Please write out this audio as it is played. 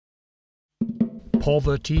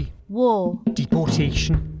Poverty. War.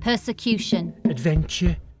 Deportation. Persecution.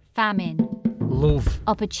 Adventure. Famine. Love.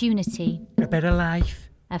 Opportunity. A better life.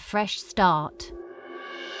 A fresh start.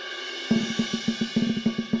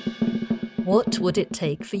 What would it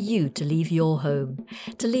take for you to leave your home,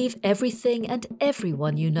 to leave everything and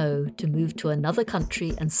everyone you know, to move to another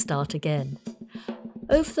country and start again?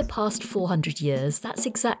 Over the past 400 years, that's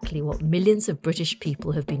exactly what millions of British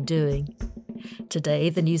people have been doing. Today,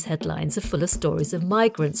 the news headlines are full of stories of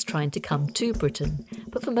migrants trying to come to Britain,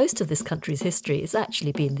 but for most of this country's history, it's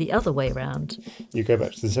actually been the other way around. You go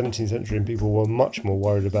back to the 17th century and people were much more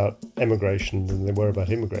worried about emigration than they were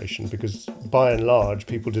about immigration, because by and large,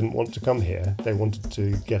 people didn't want to come here. They wanted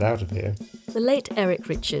to get out of here. The late Eric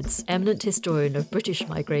Richards, eminent historian of British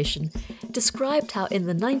migration, described how in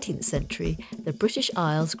the 19th century, the British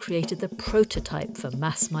Isles created the prototype for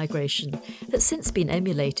mass migration that's since been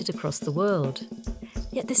emulated across the world.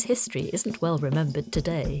 Yet this history isn't well remembered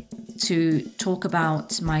today. To talk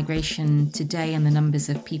about migration today and the numbers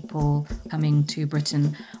of people coming to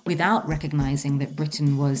Britain without recognising that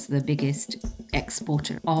Britain was the biggest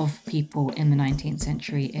exporter of people in the 19th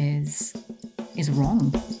century is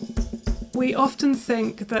wrong. We often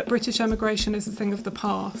think that British emigration is a thing of the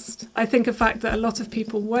past. I think a fact that a lot of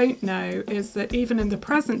people won't know is that even in the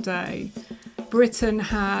present day, Britain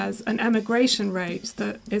has an emigration rate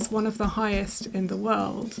that is one of the highest in the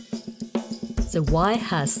world. So why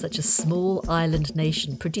has such a small island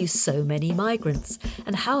nation produced so many migrants,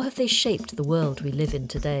 and how have they shaped the world we live in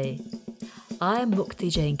today? I am Mukti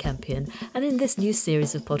Jane Campion, and in this new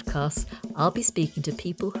series of podcasts, I'll be speaking to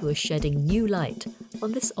people who are shedding new light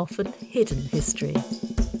on this often hidden history.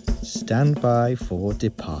 Stand by for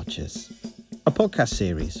Departures, a podcast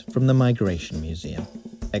series from the Migration Museum,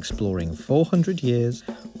 exploring 400 years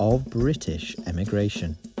of British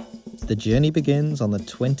emigration. The journey begins on the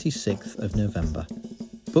 26th of November.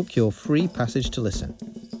 Book your free passage to listen,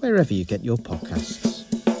 wherever you get your podcasts.